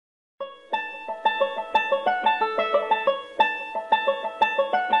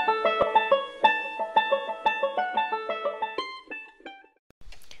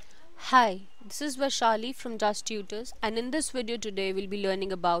Hi, this is Vaishali from Just Tutors, and in this video today we'll be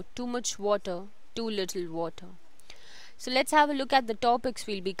learning about too much water, too little water. So let's have a look at the topics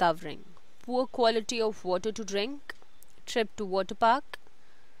we'll be covering. Poor quality of water to drink, trip to water park,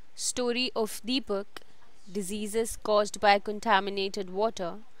 story of Deepak, diseases caused by contaminated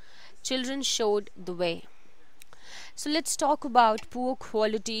water, children showed the way. So let's talk about poor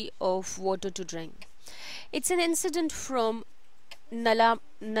quality of water to drink. It's an incident from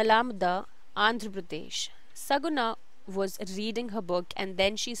Nalamda, Andhra Pradesh. Saguna was reading her book and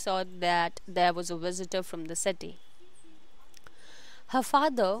then she saw that there was a visitor from the city. Her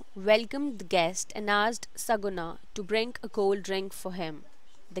father welcomed the guest and asked Saguna to bring a cold drink for him.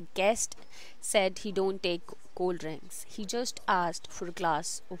 The guest said he don't take cold drinks. He just asked for a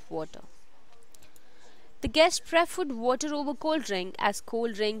glass of water. The guest preferred water over cold drink as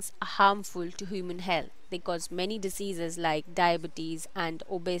cold drinks are harmful to human health. They cause many diseases like diabetes and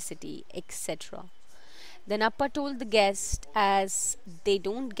obesity, etc. Then Appa told the guest as they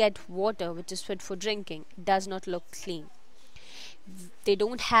don't get water which is fit for drinking, does not look clean. They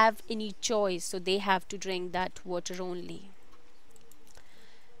don't have any choice, so they have to drink that water only.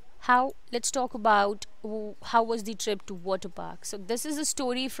 Let's talk about how was the trip to water park. So this is a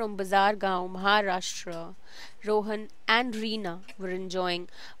story from Bazar Gaon, Maharashtra. Rohan and Reena were enjoying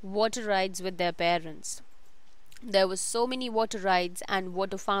water rides with their parents. There were so many water rides and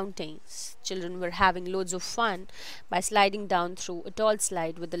water fountains. Children were having loads of fun by sliding down through a tall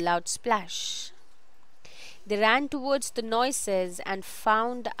slide with a loud splash. They ran towards the noises and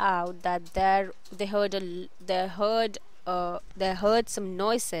found out that they heard some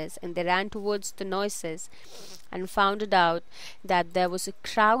noises, and they ran towards the noises and found out that there was a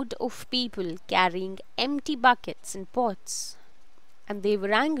crowd of people carrying empty buckets and pots, and they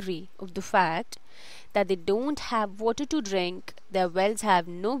were angry of the fact that they don't have water to drink. Their wells have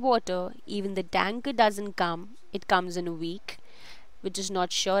no water, even the tanker doesn't come, it comes in a week, which is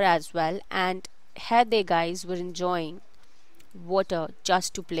not sure as well, and here they guys were enjoying water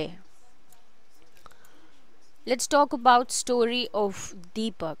just to play. Let's talk about story of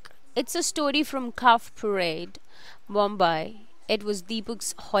Deepak. It's a story from Calf Parade, Mumbai. It was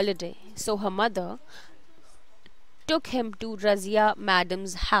Deepak's holiday, so her mother took him to Razia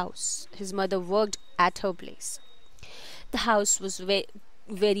Madam's house. His mother worked at her place. The house was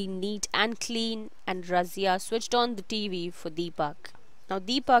very neat and clean, and Razia switched on the TV for Deepak. Now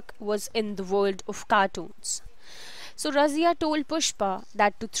Deepak was in the world of cartoons. So Razia told Pushpa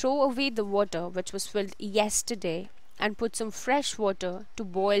that to throw away the water which was filled yesterday and put some fresh water to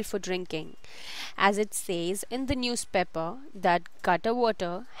boil for drinking, as it says in the newspaper that gutter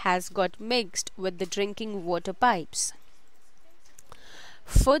water has got mixed with the drinking water pipes.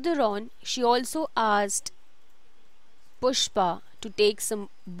 Further on, she also asked Pushpa to take some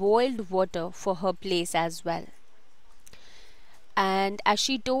boiled water for her place as well. And as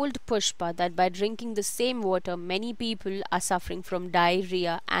she told Pushpa that by drinking the same water, many people are suffering from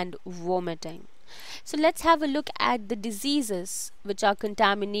diarrhea and vomiting. So let's have a look at the diseases which are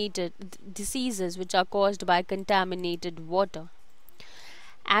caused by contaminated water.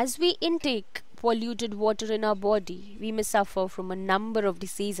 As we intake polluted water in our body, we may suffer from a number of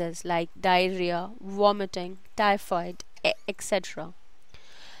diseases like diarrhea, vomiting, typhoid, etc.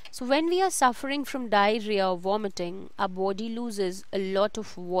 So when we are suffering from diarrhea or vomiting, our body loses a lot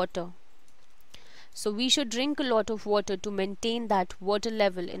of water. So we should drink a lot of water to maintain that water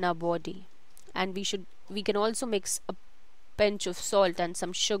level in our body. And we can also mix a pinch of salt and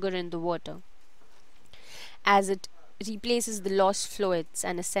some sugar in the water, as it replaces the lost fluids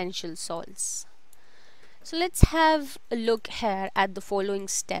and essential salts. So let's have a look here at the following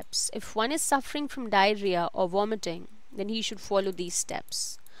steps. If one is suffering from diarrhea or vomiting, then he should follow these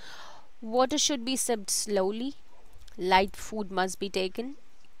steps. Water should be sipped slowly. Light food must be taken.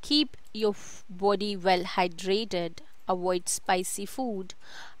 Keep your body well hydrated. Avoid spicy food.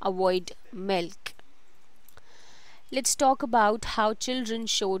 Avoid milk. Let's talk about how children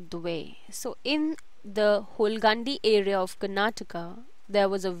showed the way. So in the Holgandi area of Karnataka, there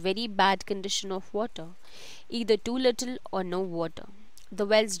was a very bad condition of water, either too little or no water. The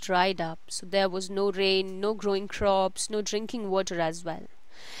wells dried up, so there was no rain, no growing crops, no drinking water as well.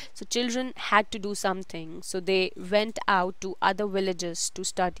 So children had to do something, so they went out to other villages to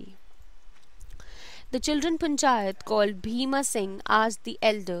study. The children panchayat called Bhima Singh asked the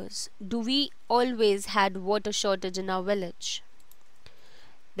elders, "Do we always had water shortage in our village?"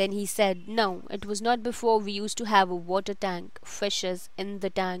 Then he said, "No, it was not before. We used to have a water tank, fishes in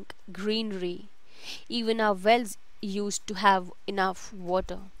the tank, greenery. Even our wells used to have enough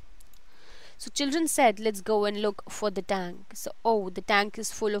water." So children said, let's go and look for the tank. So, oh, the tank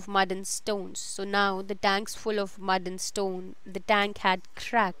is full of mud and stones. So now the tank's full of mud and stone. The tank had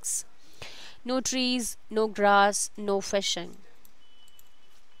cracks. No trees, no grass, no fishing.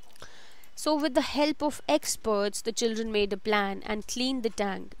 So with the help of experts, the children made a plan and cleaned the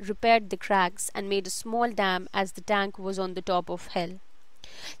tank, repaired the cracks and made a small dam as the tank was on the top of hill.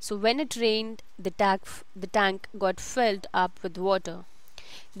 So when it rained, the tank got filled up with water.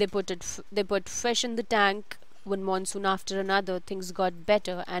 They put fish in the tank. One monsoon after another, things got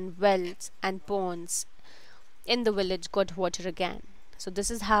better, and wells and ponds in the village got water again. So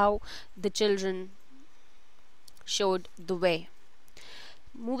this is how the children showed the way.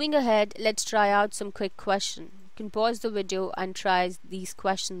 Moving ahead, let's try out some quick questions. You can pause the video and try these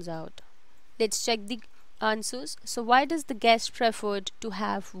questions out. Let's check the answers. So why does the guest prefer to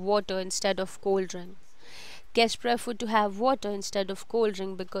have water instead of cold drink? Guests prefer to have water instead of cold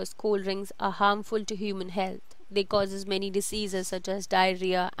drink because cold drinks are harmful to human health. They cause many diseases such as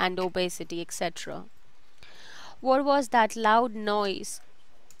diarrhea and obesity, etc. What was that loud noise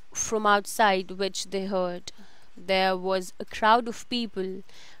from outside which they heard? There was a crowd of people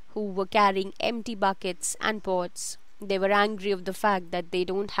who were carrying empty buckets and pots. They were angry of the fact that they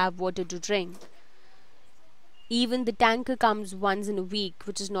don't have water to drink. Even the tanker comes once in a week,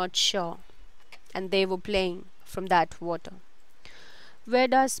 which is not sure, and they were playing from that water. Where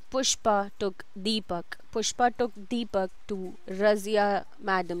does Pushpa took Deepak? Pushpa took Deepak to Razia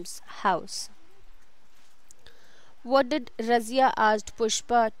Madam's house. What did Razia asked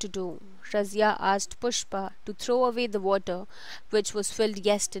Pushpa to do? Razia asked Pushpa to throw away the water which was filled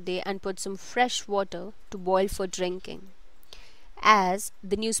yesterday and put some fresh water to boil for drinking, as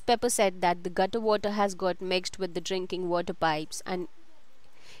the newspaper said that the gutter water has got mixed with the drinking water pipes and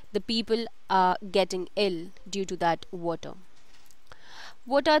the people are getting ill due to that water.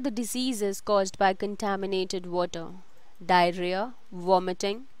 What are the diseases caused by contaminated water? Diarrhea,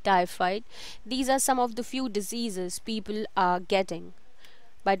 vomiting, typhoid. These are some of the few diseases people are getting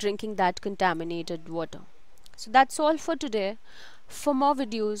by drinking that contaminated water. So that's all for today. For more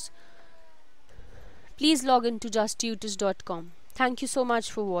videos, please log in to justtutors.com. Thank you so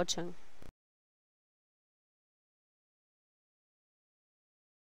much for watching.